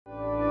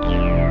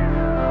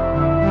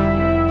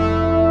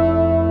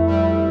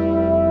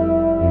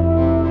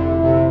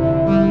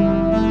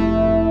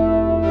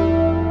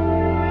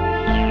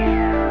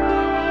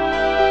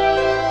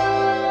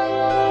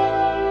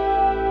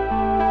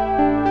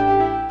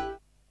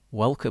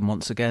welcome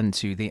once again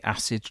to the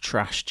Acid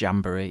Trash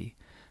Jamboree,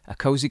 a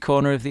cosy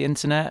corner of the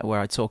internet where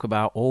I talk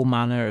about all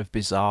manner of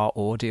bizarre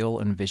audio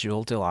and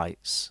visual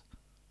delights.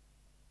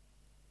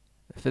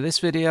 For this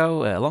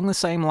video, along the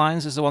same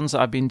lines as the ones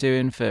that I've been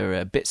doing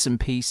for bits and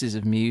pieces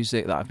of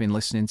music that I've been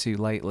listening to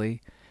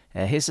lately,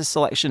 here's a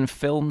selection of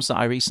films that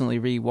I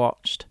recently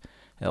rewatched,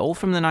 all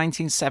from the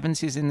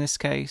 1970s in this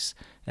case,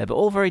 but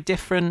all very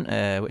different,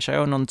 which I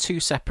own on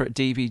two separate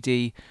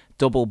DVD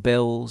double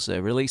bills,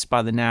 released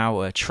by the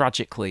now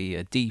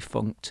tragically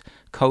defunct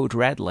Code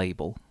Red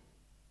label.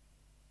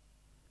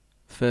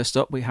 First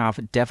up we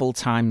have Devil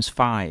Times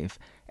 5,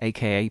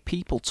 a.k.a.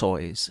 People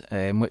Toys,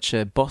 in which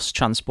a bus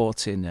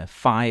transporting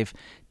 5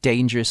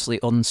 dangerously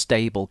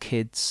unstable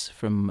kids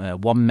from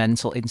one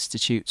mental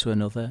institute to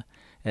another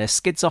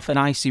skids off an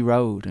icy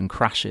road and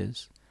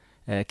crashes,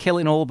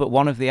 killing all but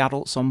one of the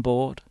adults on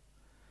board.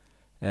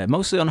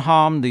 Mostly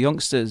unharmed, the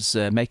youngsters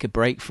make a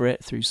break for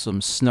it through some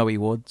snowy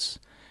woods,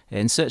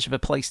 in search of a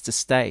place to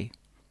stay.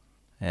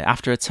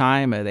 After a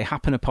time, they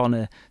happen upon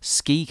a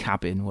ski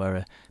cabin where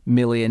a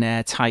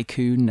millionaire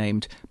tycoon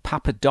named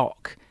Papa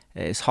Doc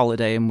is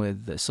holidaying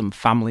with some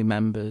family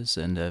members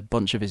and a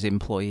bunch of his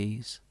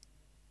employees.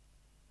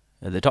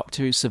 The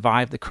doctor who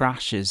survived the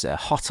crash is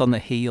hot on the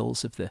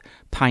heels of the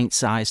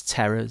pint-sized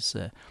terrors,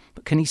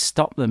 but can he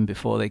stop them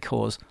before they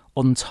cause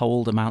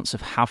untold amounts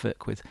of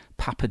havoc with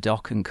Papa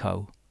Doc and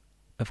co?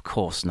 Of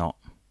course not.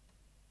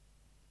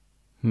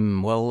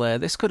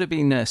 This could have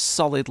been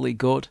solidly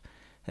good,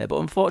 but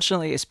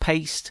unfortunately it's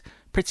paced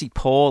pretty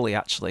poorly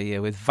actually,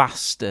 with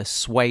vast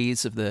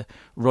swathes of the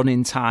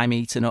running time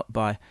eaten up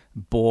by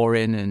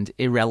boring and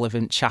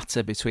irrelevant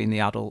chatter between the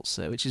adults,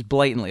 which is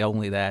blatantly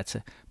only there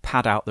to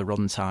pad out the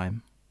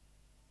runtime.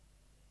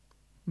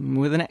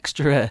 With an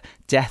extra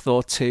death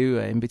or two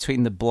in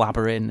between the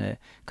blabbering,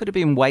 could have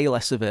been way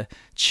less of a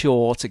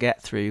chore to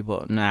get through,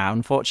 but now,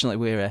 unfortunately,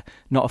 we're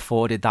not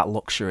afforded that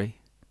luxury.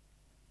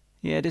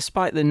 Yeah,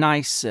 despite the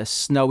nice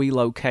snowy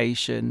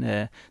location,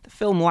 the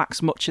film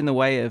lacks much in the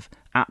way of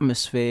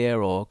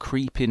atmosphere or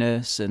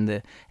creepiness, and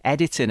the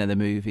editing of the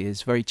movie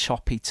is very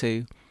choppy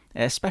too,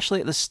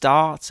 especially at the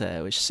start,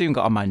 which soon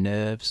got on my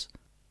nerves.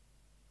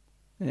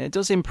 It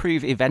does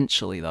improve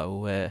eventually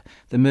though.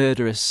 The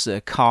murderous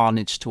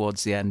carnage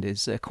towards the end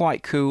is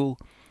quite cool,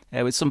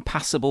 with some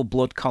passable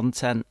blood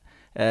content,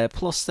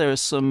 plus there are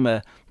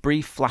some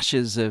brief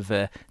flashes of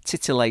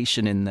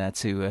titillation in there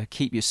to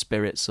keep your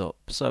spirits up.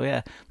 So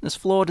yeah, as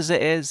flawed as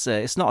it is,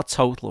 it's not a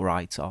total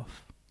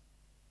write-off.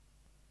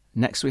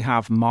 Next we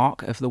have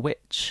Mark of the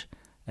Witch.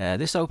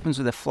 This opens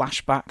with a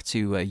flashback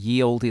to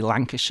ye olde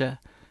Lancashire,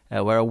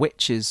 where a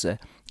witch is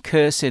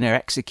cursing her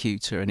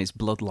executor and his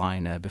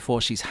bloodline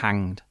before she's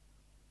hanged.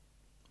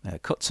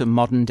 Cut to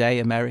modern day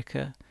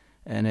America,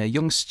 and a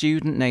young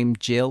student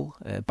named Jill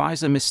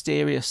buys a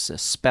mysterious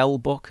spell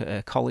book at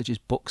a college's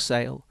book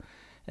sale,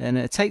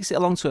 and takes it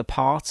along to a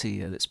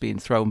party that's being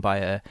thrown by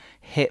a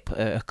hip,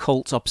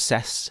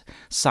 occult-obsessed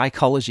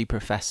psychology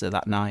professor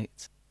that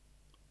night.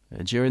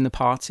 During the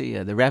party,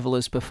 the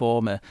revellers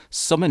perform a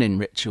summoning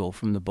ritual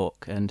from the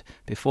book, and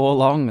before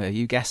long,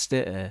 you guessed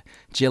it,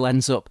 Jill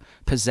ends up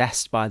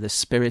possessed by the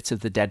spirit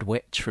of the dead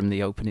witch from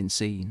the opening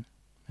scene.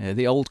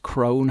 The old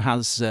crone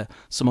has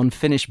some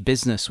unfinished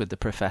business with the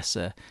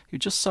professor, who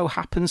just so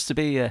happens to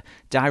be a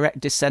direct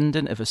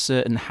descendant of a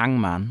certain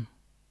hangman.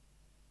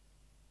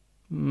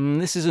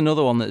 This is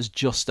another one that's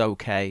just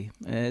okay.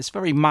 It's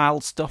very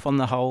mild stuff on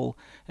the whole,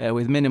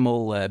 with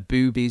minimal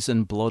boobies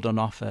and blood on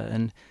offer,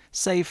 and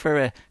save for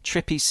a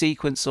trippy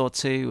sequence or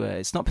two,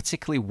 it's not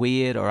particularly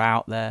weird or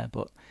out there,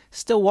 but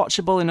still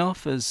watchable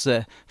enough as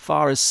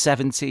far as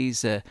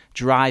 70s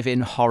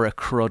drive-in horror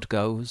crud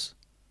goes.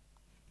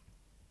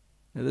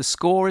 The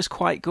score is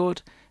quite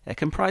good,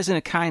 comprising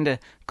a kind of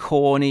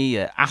corny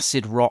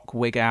acid rock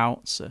wig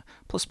outs,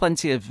 plus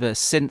plenty of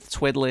synth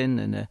twiddling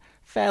and a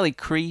fairly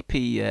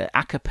creepy a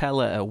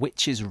cappella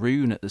witch's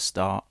rune at the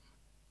start.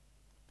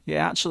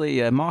 Yeah,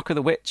 actually, Mark of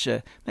the Witch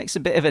makes a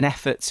bit of an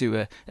effort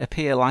to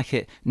appear like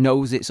it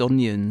knows its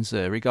onions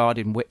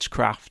regarding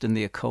witchcraft and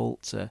the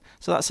occult, so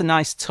that's a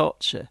nice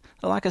touch.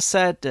 Like I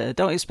said,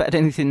 don't expect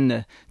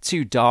anything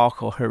too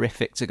dark or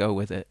horrific to go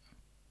with it.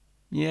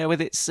 Yeah,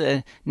 with its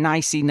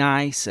nicey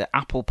nice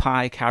apple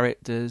pie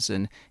characters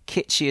and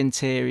kitschy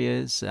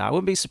interiors, I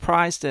wouldn't be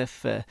surprised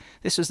if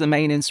this was the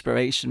main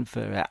inspiration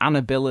for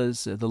Anna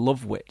Biller's The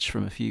Love Witch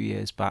from a few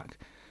years back.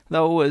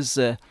 Though as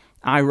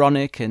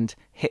ironic and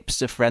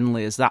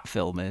hipster-friendly as that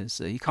film is,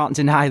 you can't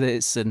deny that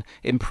it's an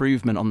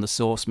improvement on the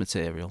source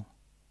material.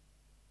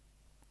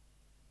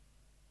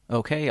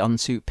 Okay, on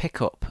to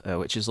Pickup,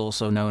 which is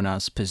also known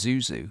as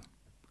Pazuzu.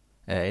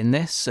 In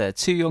this,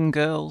 2 young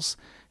girls,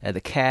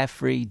 the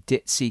carefree,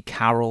 ditzy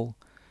Carol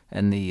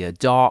and the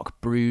dark,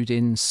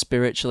 brooding,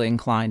 spiritually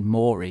inclined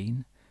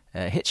Maureen,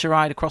 hitch a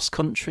ride across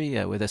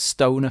country with a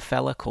stoner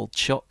fella called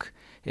Chuck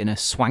in a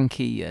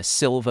swanky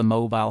silver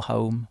mobile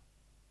home.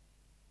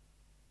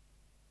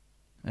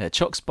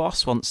 Chuck's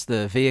boss wants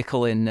the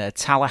vehicle in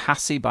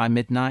Tallahassee by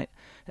midnight,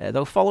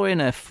 though following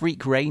a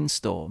freak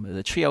rainstorm,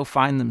 the trio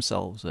find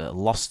themselves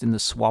lost in the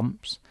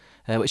swamps,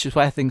 which is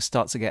where things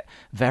start to get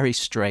very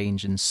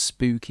strange and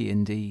spooky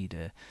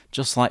indeed,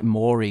 just like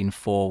Maureen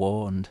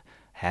forewarned,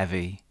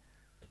 heavy.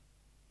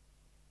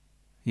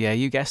 Yeah,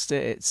 you guessed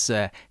it, it's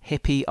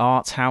hippie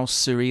art house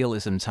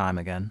surrealism time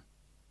again.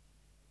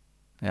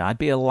 Yeah, I'd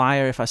be a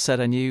liar if I said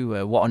I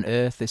knew what on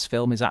earth this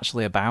film is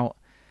actually about.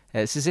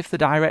 It's as if the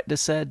director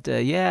said,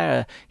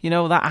 that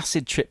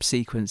acid trip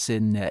sequence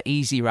in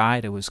Easy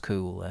Rider was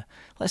cool.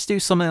 Let's do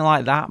something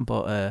like that,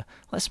 but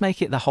let's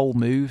make it the whole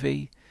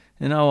movie.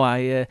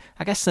 I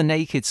guess the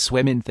naked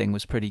swimming thing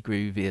was pretty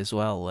groovy as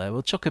well.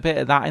 We'll chuck a bit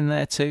of that in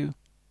there too.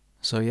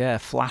 So yeah,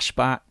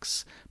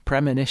 flashbacks,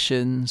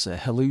 premonitions,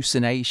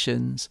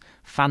 hallucinations,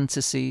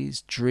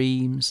 fantasies,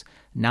 dreams,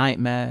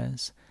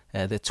 nightmares,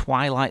 the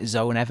Twilight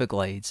Zone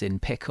Everglades in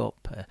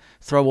pickup.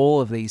 Throw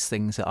all of these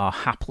things at our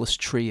hapless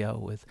trio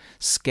with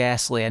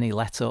scarcely any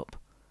let-up.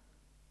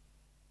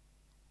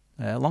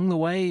 Along the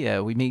way,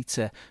 we meet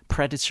a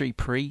predatory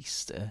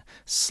priest, a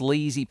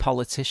sleazy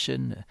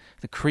politician,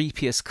 the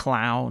creepiest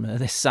clown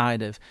this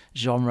side of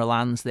genre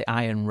land's The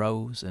Iron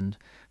Rose, and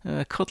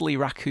a cuddly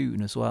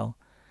raccoon as well.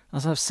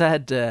 As I've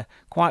said,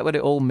 quite what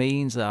it all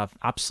means, I've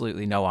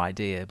absolutely no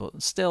idea,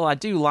 but still, I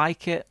do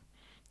like it.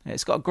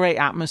 It's got a great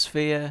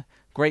atmosphere,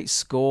 great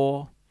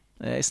score.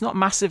 It's not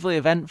massively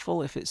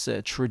eventful if it's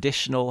a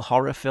traditional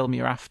horror film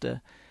you're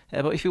after,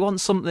 but if you want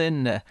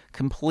something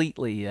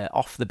completely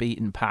off the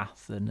beaten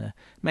path, then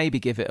maybe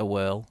give it a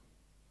whirl.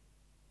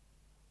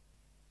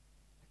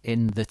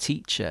 In The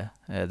Teacher,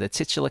 the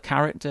titular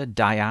character,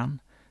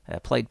 Diane,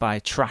 played by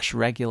trash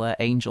regular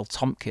Angel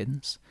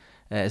Tompkins,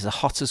 is the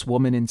hottest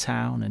woman in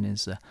town and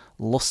is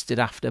lusted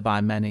after by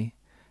many.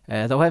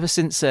 Though ever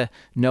since a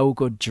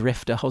no-good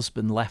drifter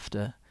husband left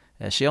her,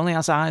 she only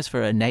has eyes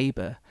for her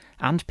neighbour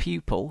and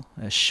pupil,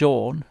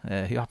 Sean,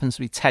 who happens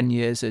to be 10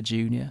 years her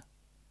junior.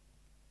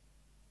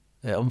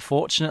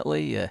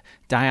 Unfortunately,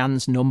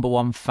 Diane's number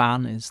one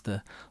fan is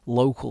the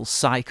local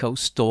psycho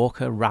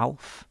stalker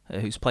Ralph,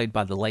 who's played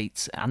by the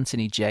late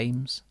Anthony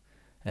James.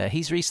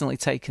 He's recently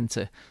taken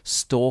to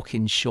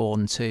stalking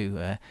Sean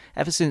too,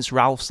 ever since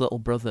Ralph's little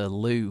brother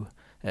Lou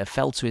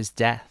fell to his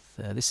death.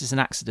 This is an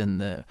accident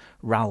that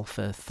Ralph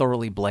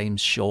thoroughly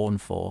blames Sean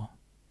for.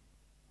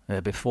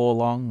 Before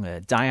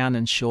long, Diane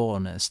and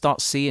Sean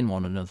start seeing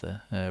one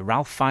another.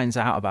 Ralph finds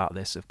out about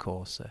this, of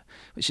course,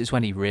 which is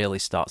when he really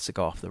starts to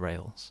go off the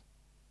rails.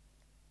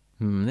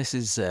 This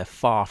is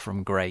far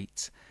from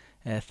great.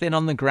 Thin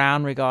on the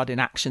ground regarding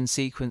action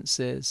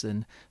sequences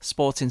and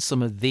sporting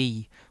some of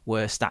the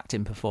worst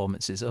acting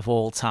performances of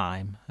all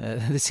time.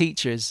 The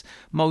Teacher is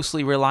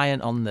mostly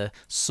reliant on the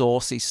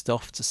saucy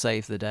stuff to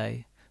save the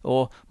day,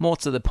 or more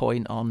to the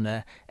point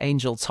on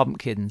Angel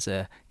Tompkins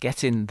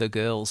getting the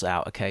girls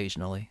out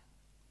occasionally.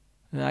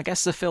 I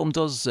guess the film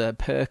does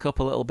perk up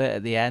a little bit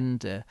at the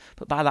end,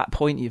 but by that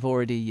point you've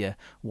already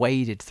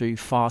waded through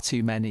far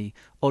too many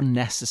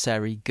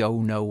unnecessary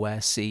go-nowhere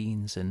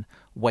scenes and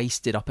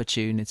wasted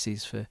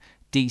opportunities for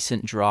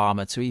decent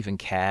drama to even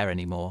care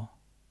anymore.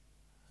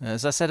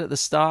 As I said at the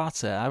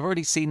start, I've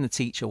already seen The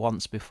Teacher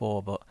once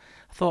before, but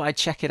I thought I'd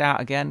check it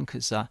out again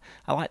because I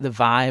like the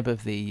vibe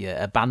of the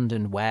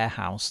abandoned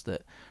warehouse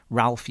that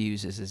Ralph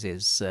uses as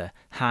his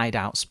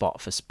hideout spot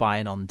for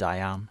spying on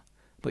Diane.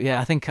 But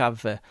yeah, I think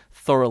I've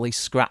thoroughly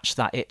scratched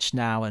that itch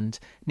now and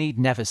need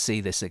never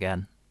see this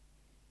again.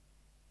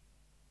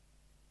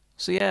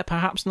 So yeah,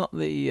 perhaps not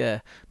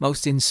the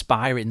most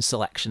inspiring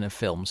selection of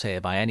films here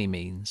by any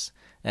means.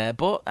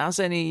 But as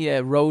any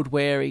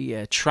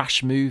road-weary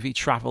trash movie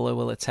traveller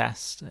will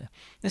attest,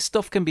 this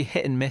stuff can be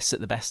hit and miss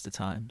at the best of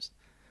times.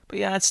 But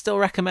yeah, I'd still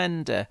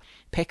recommend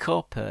pick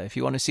up if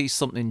you want to see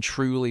something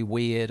truly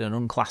weird and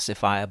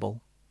unclassifiable.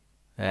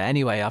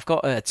 Anyway, I've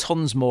got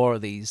tons more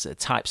of these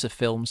types of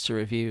films to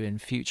review in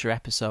future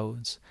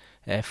episodes,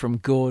 from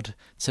good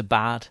to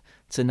bad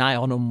to nigh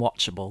on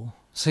unwatchable.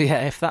 So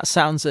yeah, if that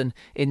sounds an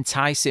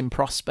enticing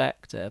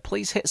prospect,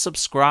 please hit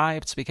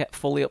subscribe to be kept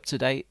fully up to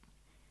date.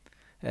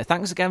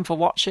 Thanks again for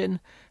watching,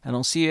 and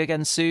I'll see you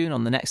again soon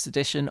on the next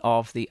edition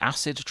of the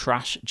Acid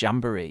Trash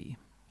Jamboree.